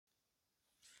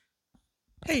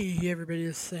Hey everybody,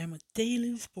 it's Sam with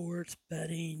Daily Sports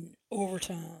Betting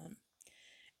Overtime.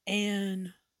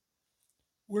 And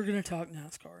we're going to talk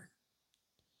NASCAR.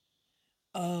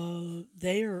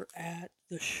 They are at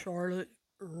the Charlotte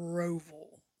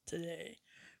Roval today,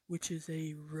 which is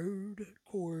a road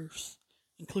course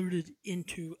included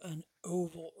into an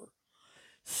oval.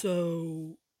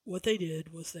 So what they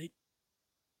did was they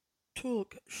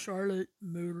took Charlotte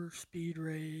Motor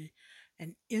Speedway,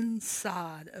 and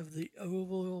inside of the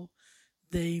oval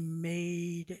they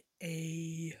made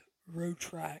a road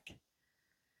track,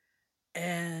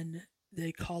 and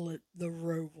they call it the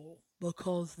Roval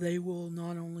because they will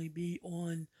not only be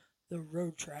on the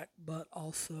road track but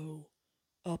also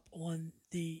up on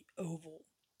the oval.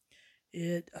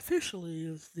 It officially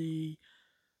is the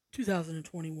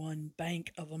 2021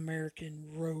 Bank of American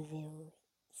Roval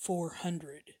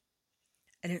 400,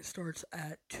 and it starts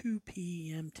at 2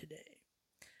 p.m. today.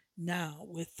 Now,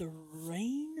 with the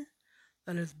rain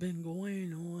that has been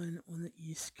going on the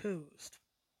East Coast,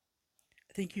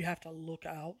 I think you have to look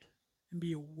out and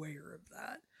be aware of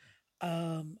that.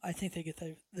 I think they get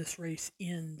this race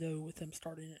in, though, with them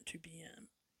starting at 2 p.m.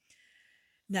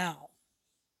 Now,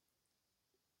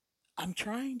 I'm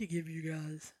trying to give you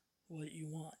guys what you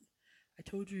want. I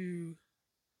told you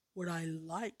what I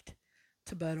liked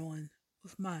to bet on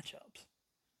was matchups.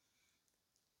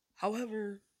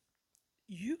 However,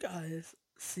 you guys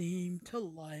seem to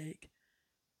like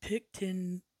pick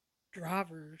 10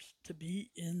 drivers to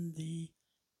be in the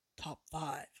top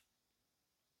five.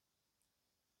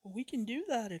 Well, we can do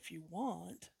that if you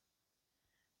want.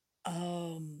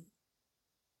 Um,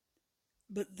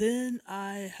 but then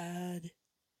I had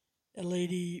a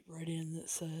lady write in that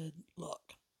said,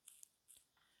 "Look,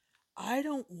 I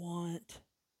don't want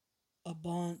a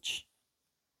bunch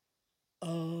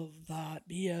of that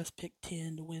BS pick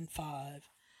 10 to win 5.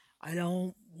 I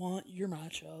don't want your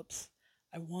matchups.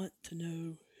 I want to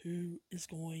know who is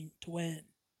going to win."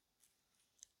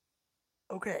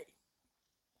 Okay,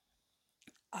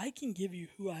 I can give you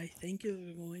who I think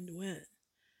is going to win.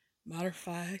 Matter of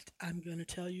fact, I'm going to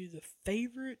tell you the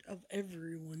favorite of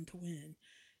everyone to win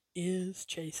is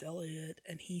Chase Elliott,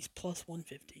 and he's plus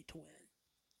 150 to win.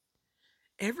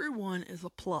 Everyone is a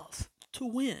plus to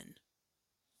win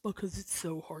because it's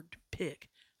so hard to pick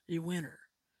a winner,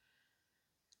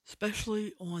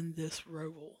 especially on this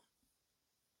roval.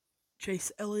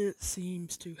 Chase Elliott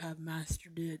seems to have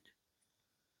mastered it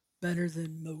better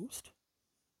than most.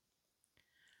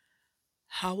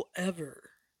 However,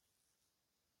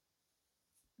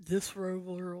 this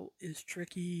roval is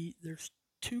tricky. There's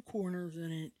two corners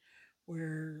in it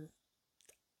where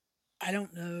I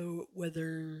don't know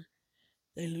whether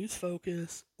they lose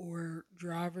focus or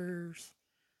drivers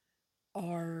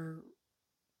are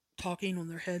talking on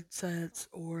their headsets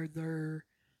or they're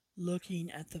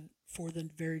looking at the for the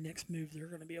very next move they're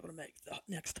going to be able to make, the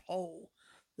next hole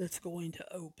that's going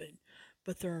to open.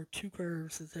 But there are two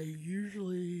curves that they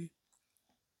usually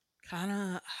kind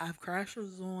of have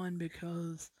crashes on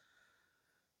because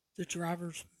the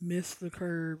drivers miss the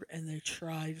curve and they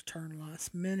try to turn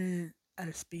last minute at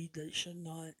a speed they should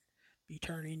not be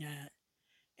turning at.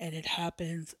 And it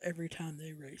happens every time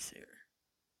they race here.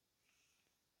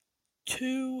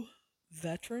 Two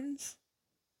veterans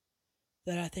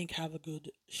that I think have a good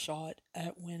shot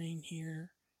at winning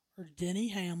here are Denny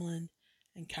Hamlin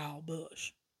and Kyle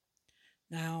Busch.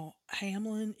 Now,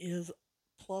 Hamlin is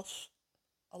plus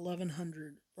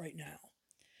 1100 right now,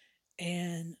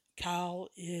 and Kyle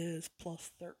is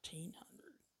plus 1300.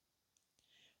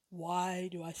 Why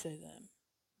do I say them?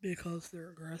 Because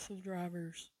they're aggressive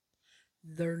drivers.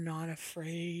 They're not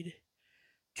afraid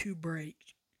to break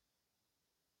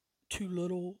too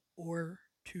little or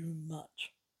too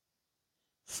much.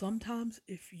 Sometimes,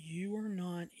 if you are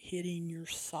not hitting your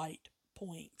sight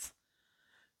points,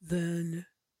 then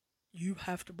you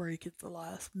have to break at the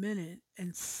last minute,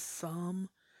 and some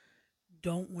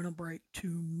don't want to break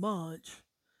too much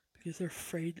because they're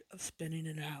afraid of spinning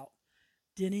it out.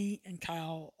 Denny and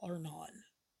Kyle are not,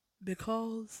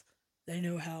 because they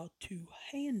know how to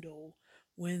handle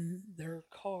when their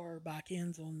car back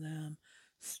ends on them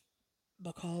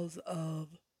because of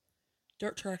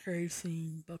dirt track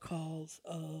racing, because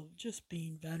of just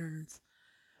being veterans.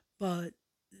 But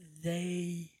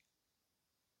they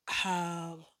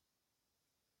have,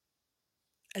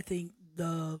 I think,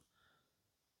 I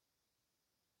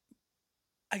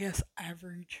guess,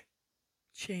 average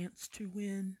chance to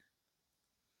win.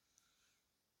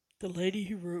 The lady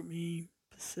who wrote me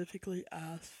specifically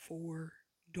asked for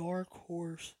dark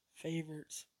horse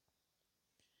favorites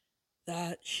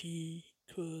that she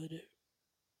could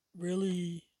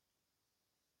really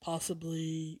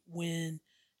possibly win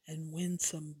and win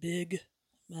some big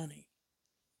money.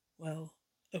 Well,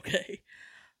 okay.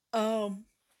 Um,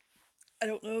 I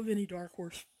don't know of any dark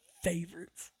horse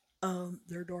favorites.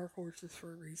 They're dark horses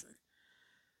for a reason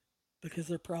because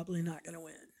they're probably not going to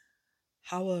win.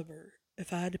 However,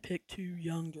 if I had to pick two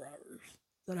young drivers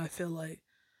that I feel like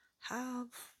have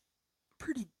a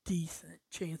pretty decent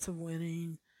chance of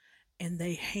winning and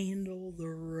they handle the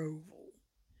Roval,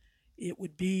 it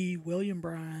would be William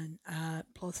Bryan at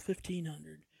plus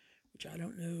 1500, which I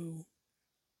don't know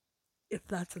if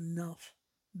that's enough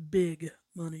big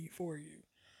money for you.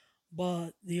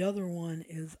 But the other one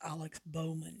is Alex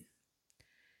Bowman,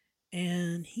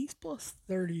 and he's plus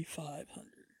 3,500.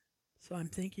 So I'm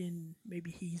thinking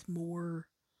maybe he's more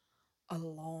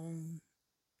along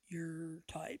your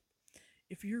type.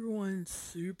 If you're going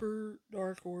super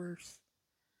dark horse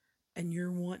and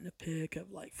you're wanting a pick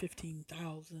of like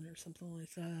 15,000 or something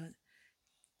like that,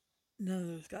 none of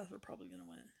those guys are probably going to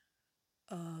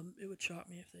win. It would shock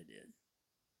me if they did.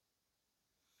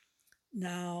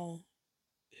 Now,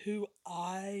 who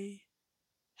I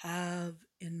have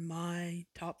in my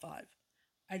top five,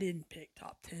 I didn't pick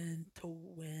top 10 to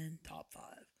win top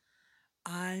five.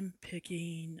 I'm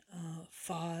picking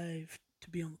five to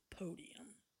be on the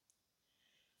podium.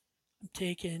 I'm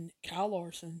taking Kyle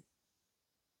Larson,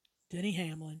 Denny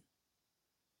Hamlin,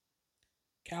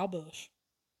 Kyle Busch,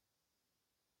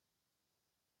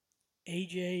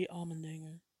 AJ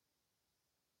Allmendinger,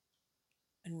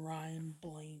 and Ryan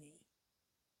Blaney.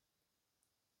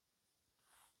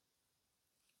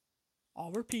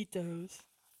 I'll repeat those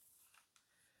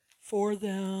for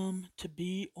them to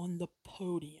be on the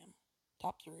podium,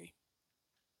 top three,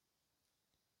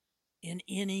 in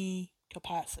any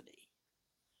capacity.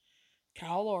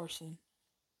 Kyle Larson,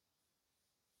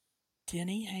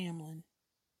 Denny Hamlin,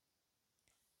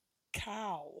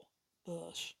 Kyle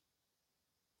Busch,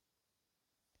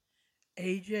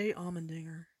 AJ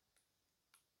Allmendinger,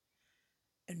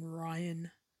 and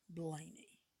Ryan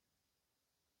Blaney.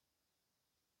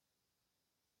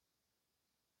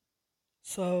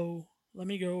 So let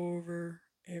me go over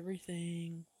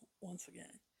everything once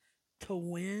again. To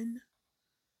win,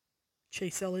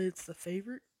 Chase Elliott's the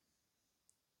favorite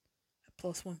at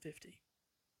plus 150.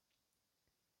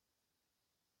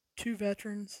 Two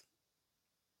veterans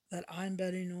that I'm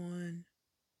betting on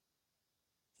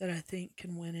that I think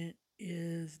can win it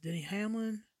is Denny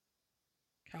Hamlin,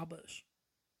 Kyle Busch.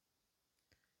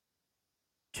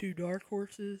 Two dark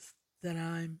horses that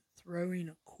I'm throwing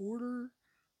a quarter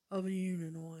of a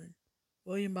unit on,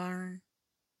 William Byron,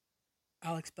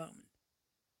 Alex Bowman.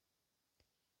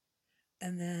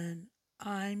 And then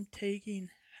I'm taking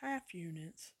half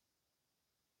units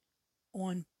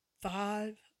on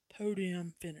five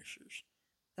podium finishers.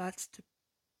 That's to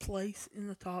place in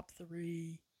the top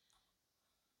three,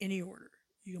 any order.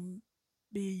 You can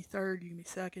be third, you can be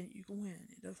second, you can win.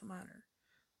 It doesn't matter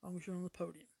as long as you're on the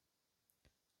podium.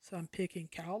 So I'm picking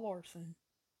Kyle Larson,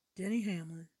 Denny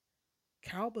Hamlin,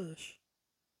 Kyle Busch,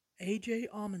 AJ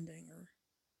Allmendinger,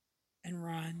 and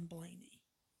Ryan Blaney.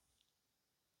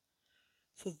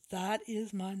 So that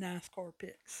is my NASCAR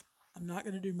picks. I'm not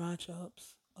going to do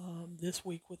matchups this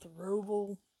week with the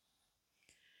Roval.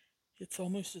 It's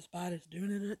almost as bad as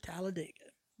doing it at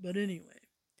Talladega. But anyway,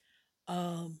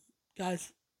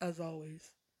 guys, as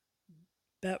always,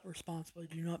 bet responsibly.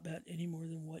 Do not bet any more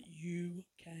than what you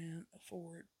can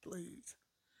afford, please.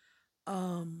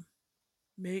 Um,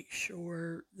 Make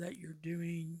sure that you're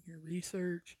doing your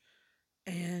research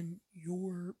and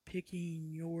you're picking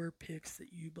your picks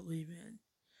that you believe in.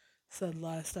 Said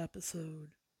last episode,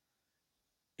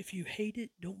 if you hate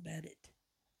it, don't bet it.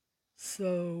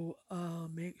 So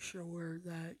make sure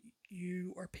that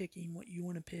you are picking what you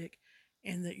want to pick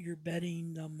and that you're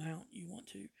betting the amount you want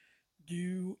to.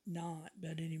 Do not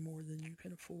bet any more than you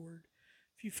can afford.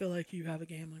 If you feel like you have a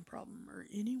gambling problem or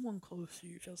anyone close to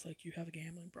you feels like you have a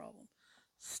gambling problem,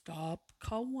 stop.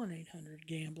 Call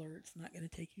 1-800-GAMBLER. It's not going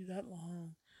to take you that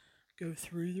long. Go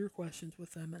through their questions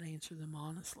with them and answer them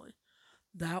honestly.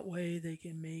 That way they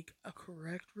can make a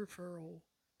correct referral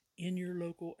in your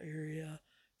local area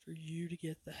for you to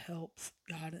get the help,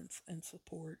 guidance, and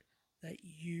support that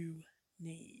you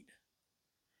need.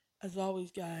 As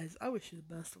always, guys, I wish you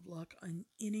the best of luck on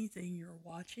anything you're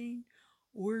watching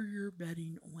or you're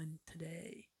betting on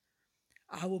today.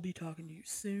 I will be talking to you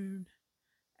soon,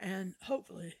 and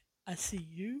hopefully, I see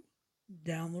you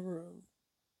down the road.